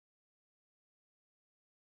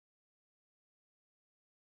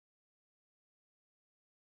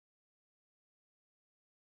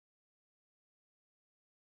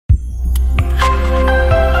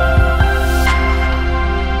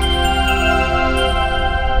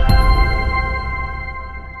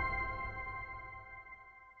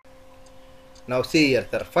Now see here,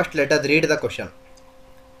 sir. First let us read the question.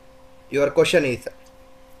 Your question is,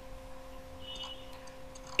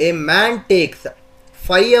 a man takes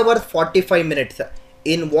 5 hours 45 minutes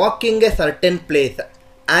in walking a certain place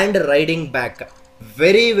and riding back.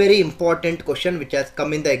 Very important question which has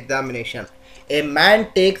come in the examination. A man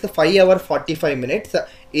takes 5 hours 45 minutes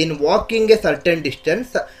in walking a certain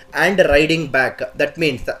distance and riding back. That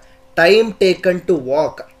means time taken to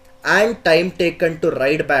walk and time taken to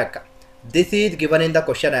ride back. This is given in the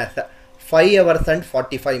question as 5 hours and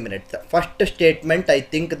 45 minutes. First statement, I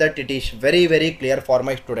think that it is very clear for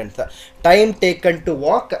my students. Time taken to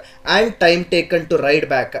walk and time taken to ride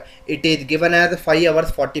back, it is given as 5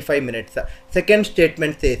 hours 45 minutes. Second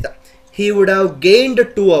statement says, he would have gained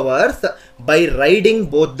 2 hours by riding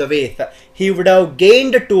both the ways. He would have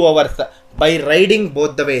gained 2 hours by riding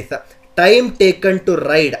both the ways. Time taken to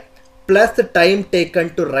ride plus time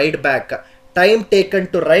taken to ride back. Time taken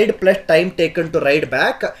to ride plus time taken to ride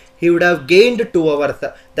back, he would have gained 2 hours.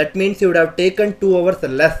 That means he would have taken 2 hours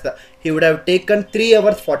less. He would have taken 3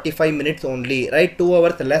 hours 45 minutes only, right? 2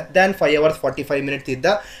 hours less than 5 hours 45 minutes is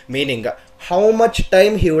the meaning. How much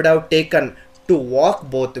time he would have taken to walk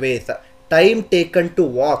both ways? Time taken to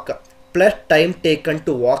walk plus time taken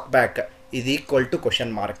to walk back is equal to question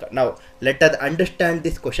mark. Now let us understand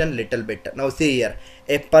this question little bit. Now see here,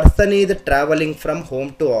 a person is traveling from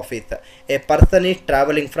home to office. A person is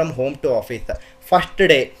traveling from home to office. First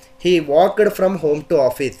day he walked from home to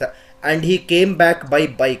office and he came back by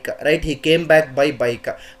bike, right? He came back by bike.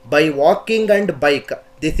 By walking and bike,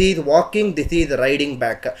 this is walking, this is riding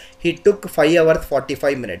back, he took 5 hours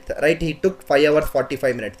 45 minutes, right? He took 5 hours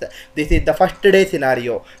 45 minutes. This is the first day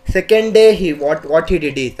scenario. Second day, what he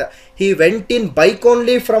did is, he went in bike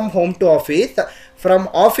only from home to office. From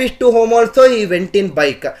office to home also he went in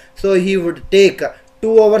bike. So he would take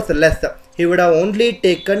 2 hours less. He would have only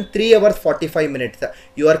taken 3 hours 45 minutes.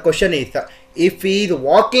 Your question is, if he is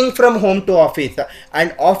walking from home to office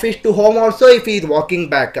and office to home also if he is walking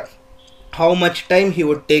back, how much time he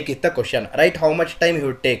would take is the question, right? How much time he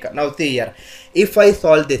would take. Now see here, if I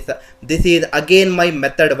solve this, this is again my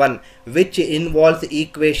method 1 which involves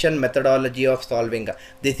equation methodology of solving.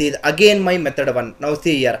 This is again my method 1. Now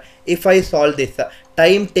see here, if I solve this,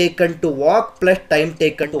 time taken to walk plus time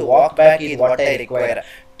taken to walk back is what I require.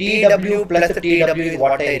 TW plus TW is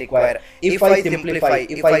what I require. If I simplify,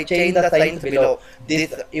 if I change the signs below,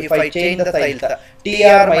 this, if I change the signs,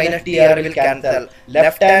 TR minus TR will cancel.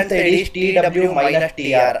 Left hand side is TW minus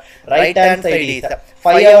TR. Right hand side is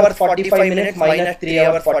 5 hours 45 minutes minus 3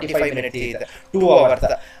 hours 45 minutes is 2 hours.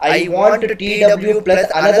 I want TW plus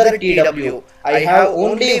another TW. I have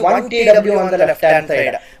only one TW on the left hand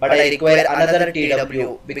side, but I require another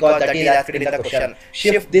TW because that is asked in the question.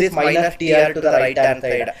 Shift this minus TR to the right hand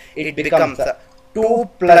side. It becomes 2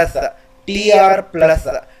 plus TR plus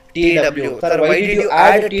TW. Sir, why did you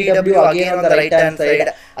add TW again on the right hand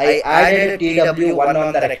side? I added TW one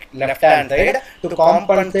on the left hand side to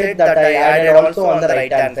compensate that I added also on the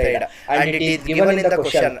right hand side. And it is given in the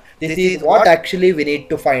question. This is what actually we need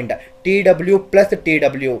to find. TW plus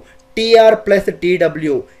TW. TR plus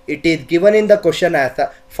TW. It is given in the question as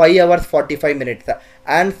 5 hours 45 minutes.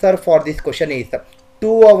 Answer for this question is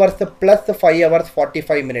 2 hours plus 5 hours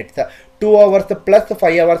 45 minutes. 2 hours plus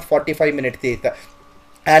 5 hours 45 minutes is,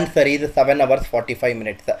 answer is 7 hours 45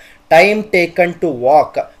 minutes. Time taken to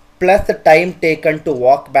walk plus time taken to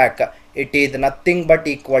walk back, it is nothing but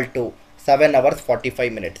equal to 7 hours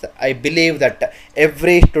 45 minutes. I believe that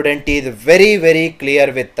every student is very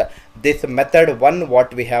clear with this method 1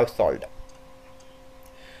 what we have solved.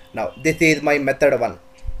 Now this is my method 1.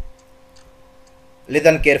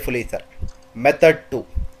 Listen carefully, sir. Method 2.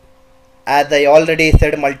 As I already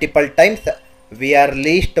said multiple times, we are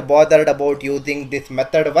least bothered about using this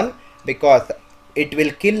method 1 because it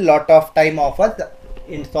will kill lot of time of us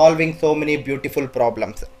in solving so many beautiful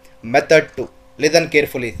problems. Method 2. Listen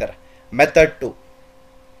carefully, sir. Method 2.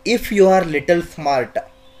 If you are little smart,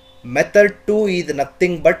 method 2 is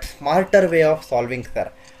nothing but smarter way of solving,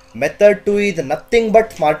 sir. Method 2 is nothing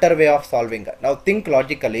but smarter way of solving. Now think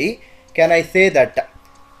logically. Can I say that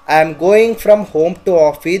I am going from home to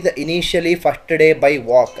office initially first day by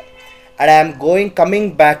walk and I am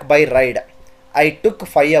coming back by ride. I took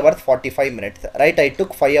 5 hours 45 minutes, right? I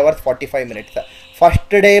took 5 hours 45 minutes. First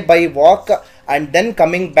day by walk and then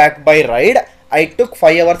coming back by ride, I took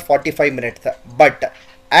 5 hours 45 minutes. But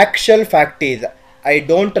actual fact is, I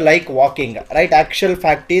don't like walking, right? Actual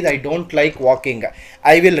fact is I don't like walking.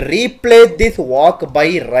 I will replace this walk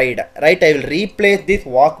by ride, right? I will replace this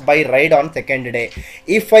walk by ride on second day.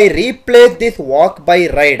 If I replace this walk by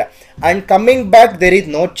ride and coming back there is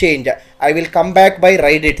no change, I will come back by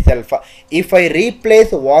ride itself. If I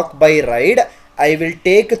replace walk by ride, I will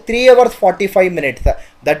take 3 hours 45 minutes.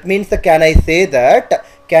 That means can I say that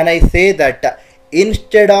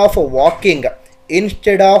instead of walking,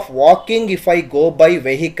 if I go by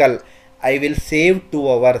vehicle, I will save 2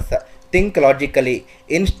 hours. Think logically.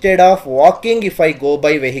 Instead of walking, if I go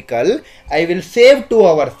by vehicle, I will save 2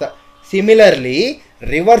 hours. Similarly,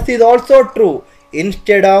 reverse is also true.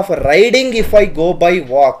 Instead of riding, if I go by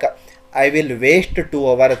walk, I will waste 2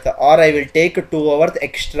 hours or I will take 2 hours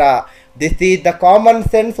extra. This is the common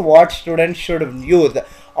sense what students should use,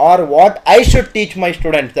 or what I should teach my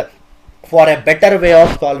students for a better way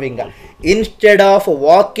of solving. Instead of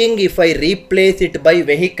walking, if I replace it by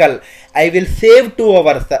vehicle, I will save 2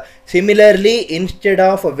 hours. Similarly, instead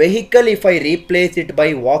of vehicle, if I replace it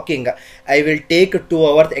by walking, I will take 2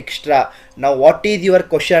 hours extra. Now what is your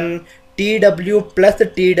question? TW plus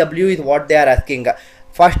TW is what they are asking.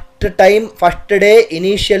 First day,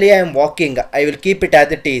 initially I am walking. I will keep it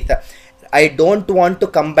as it is. I don't want to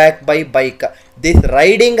come back by bike. This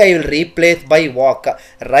riding I will replace by walk.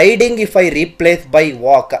 Riding, if I replace by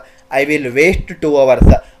walk, I will waste 2 hours,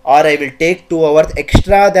 or I will take 2 hours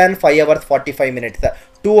extra than 5 hours 45 minutes.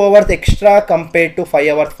 2 hours extra compared to 5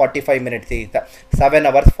 hours 45 minutes is 7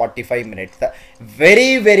 hours 45 minutes.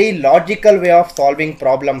 Very, very logical way of solving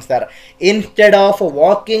problems, sir. Instead of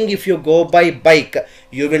walking, if you go by bike,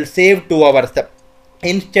 you will save 2 hours.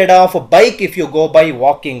 Instead of bike, if you go by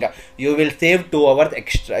walking, you will save 2 hours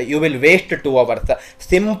extra. You will waste 2 hours.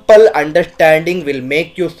 Simple understanding will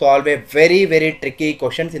make you solve a very, very tricky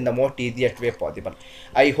questions in the most easiest way possible.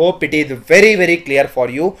 I hope it is very, very clear for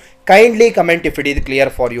you. Kindly comment if it is clear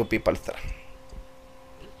for you people, sir.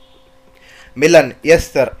 Milan,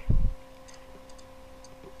 yes sir.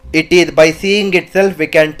 It is by seeing itself we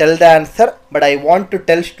can tell the answer, but I want to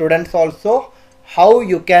tell students also how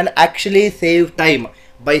you can actually save time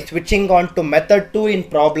by switching on to method 2 in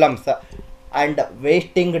problems and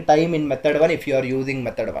wasting time in method 1 if you are using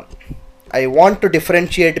method 1. I want to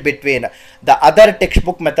differentiate between the other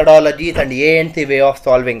textbook methodologies and ANC way of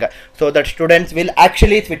solving, so that students will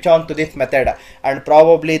actually switch on to this method and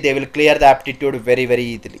probably they will clear the aptitude very, very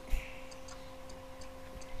easily.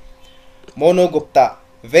 Monu Gupta,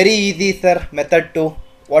 very easy sir, method 2.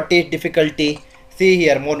 What is difficulty? See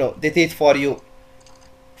here Monu, this is for you.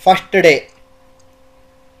 First day,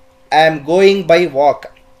 I am going by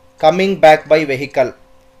walk, coming back by vehicle.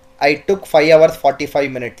 I took 5 hours 45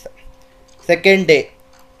 minutes. Second day,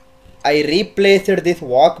 I replaced this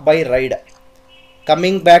walk by ride,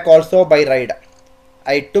 coming back also by ride.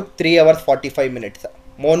 I took 3 hours 45 minutes.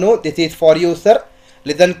 Monu, this is for you sir.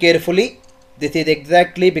 Listen carefully. This is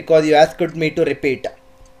exactly because you asked me to repeat.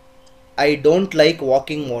 I don't like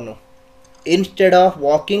walking, Monu. Instead of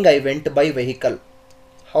walking, I went by vehicle.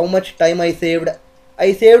 How much time I saved?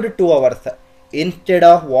 I saved 2 hours. Instead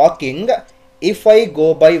of walking, if I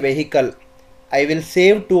go by vehicle, I will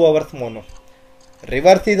save 2 hours, Monu.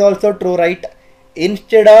 Reverse is also true, right?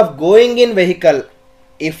 Instead of going in vehicle,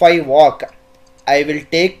 if I walk, I will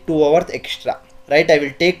take 2 hours extra, right? I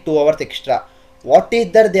will take 2 hours extra. What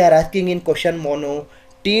is that they are asking in question, Monu?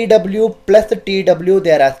 TW plus TW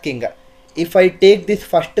they are asking. If I take this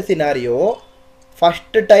first scenario, first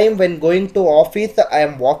time when going to office I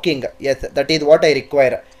am walking, yes, that is what I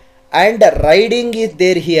require, and riding is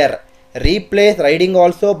there here. Replace riding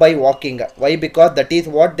also by walking. Why? Because that is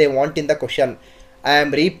what they want in the question. I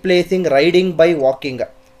am replacing riding by walking.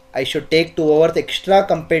 I should take 2 hours extra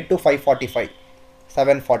compared to 5:45.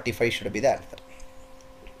 7:45 should be the answer.